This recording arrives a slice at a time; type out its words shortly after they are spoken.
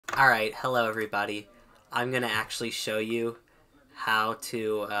Alright, hello everybody. I'm going to actually show you how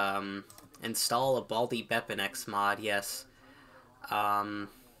to install a Baldi BepInEx mod, yes.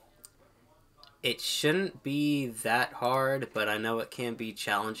 It shouldn't be that hard, but I know it can be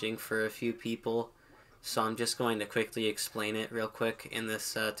challenging for a few people. So I'm just going to quickly explain it real quick in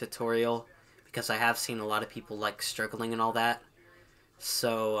this tutorial, because I have seen a lot of people like struggling and all that.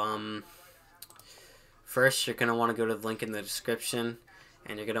 So first you're going to want to go to the link in the description,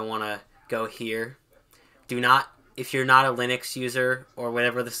 and you're going to want to go here. Do not, if you're not a Linux user or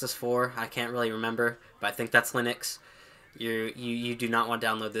whatever this is for, I can't really remember, but I think that's Linux. You do not want to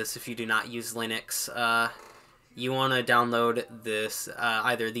download this if you do not use Linux. You want to download this,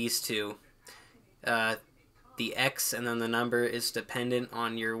 either these two. The X and then the number is dependent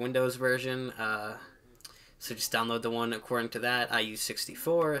on your Windows version. So just download the one according to that. I use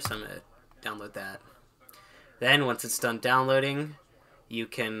 64, so I'm going to download that. Then once it's done downloading, you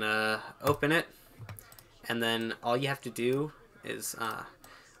can open it, and then all you have to do is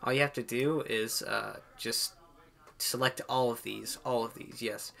just select all of these,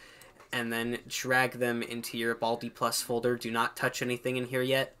 yes, and then drag them into your Baldi Plus folder. Do not touch anything in here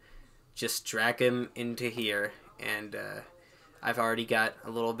yet. Just drag them into here, and I've already got a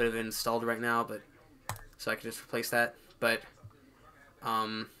little bit of it installed right now, but so I can just replace that. But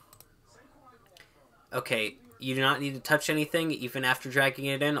okay, you do not need to touch anything even after dragging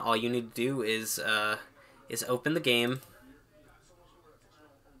it in. All you need to do is open the game.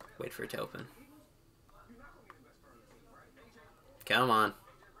 Wait for it to open. Come on.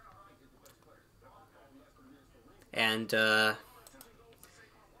 And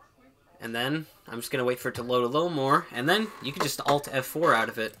then I'm just gonna wait for it to load a little more, and then you can just Alt F4 out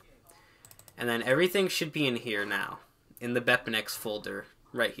of it, and then everything should be in here now, in the BepInEx folder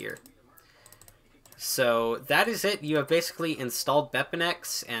right here. So that is it. You have basically installed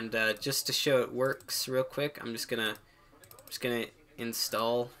BepInEx, and just to show it works real quick, I'm just gonna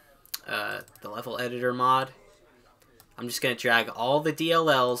install the level editor mod. I'm just gonna drag all the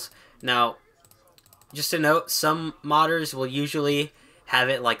DLLs. Now, just a note, some modders will usually have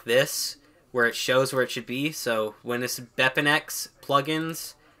it like this, where it shows where it should be. So when it's BepInEx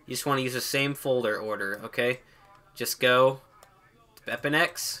plugins, you just want to use the same folder order, okay? Just go to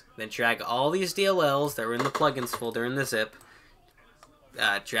BepInEx, then drag all these DLLs that were in the plugins folder in the zip,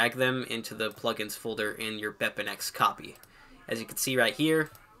 drag them into the plugins folder in your BepInEx copy. As you can see right here,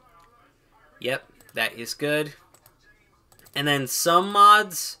 yep, that is good. And then some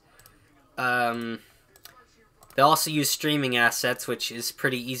mods, they also use streaming assets, which is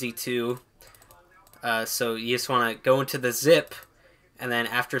pretty easy too. So you just want to go into the zip, and then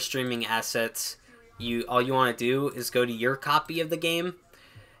after streaming assets, all you want to do is go to your copy of the game,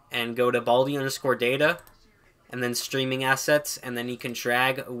 and go to Baldi_data, and then streaming assets, and then you can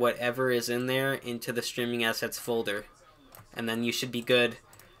drag whatever is in there into the streaming assets folder, and then you should be good.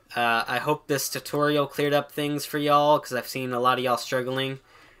 I hope this tutorial cleared up things for y'all, because I've seen a lot of y'all struggling,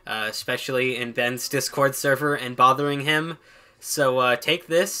 especially in Ben's Discord server and bothering him. So take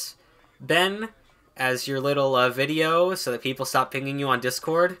this, Ben, as your little video so that people stop pinging you on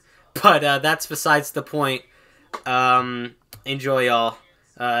Discord. But that's besides the point. Enjoy, y'all.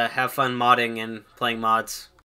 Have fun modding and playing mods.